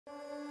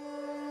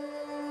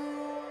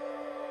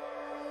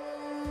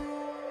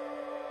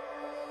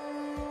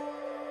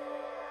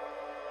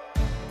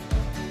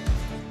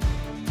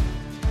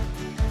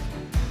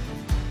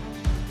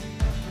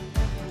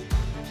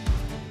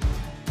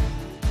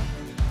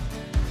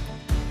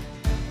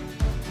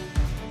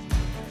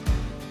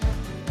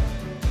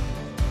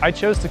I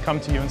chose to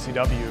come to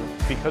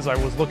UNCW because I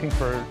was looking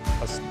for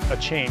a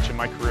change in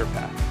my career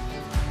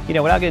path. You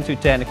know, without getting too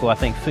technical, I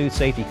think food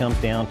safety comes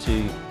down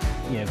to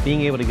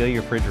being able to go to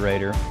your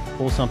refrigerator,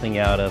 pull something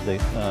out of the,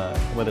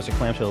 whether it's a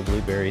clamshell or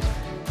blueberries,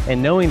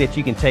 and knowing that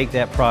you can take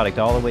that product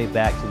all the way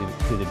back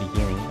to the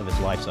beginning of its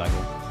life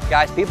cycle.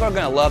 Guys, people are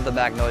going to love the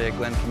Magnolia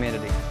Glen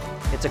community.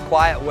 It's a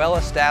quiet,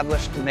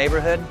 well-established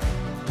neighborhood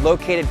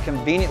located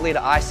conveniently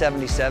to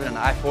I-77 and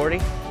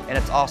I-40, and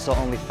it's also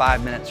only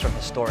 5 minutes from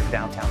historic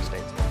downtown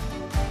Statesville.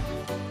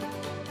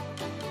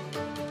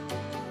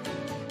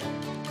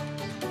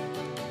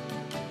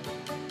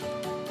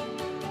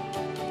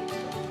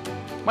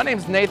 My name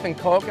is Nathan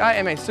Koch. I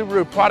am a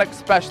Subaru product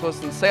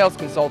specialist and sales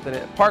consultant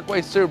at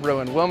Parkway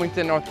Subaru in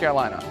Wilmington, North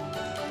Carolina.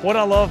 What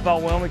I love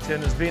about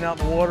Wilmington is being out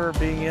in the water,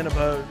 being in a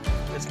boat.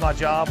 It's my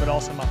job, but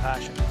also my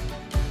passion.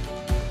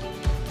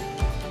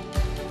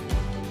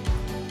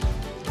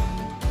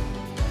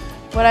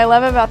 What I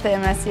love about the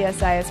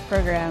MSCSIS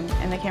program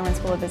and the Cameron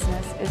School of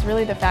Business is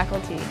really the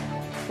faculty.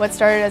 What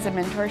started as a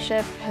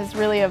mentorship has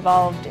really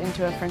evolved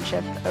into a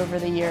friendship over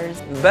the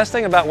years. The best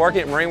thing about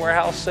working at Marine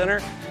Warehouse Center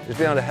is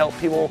being able to help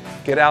people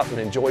get out and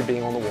enjoy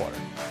being on the water.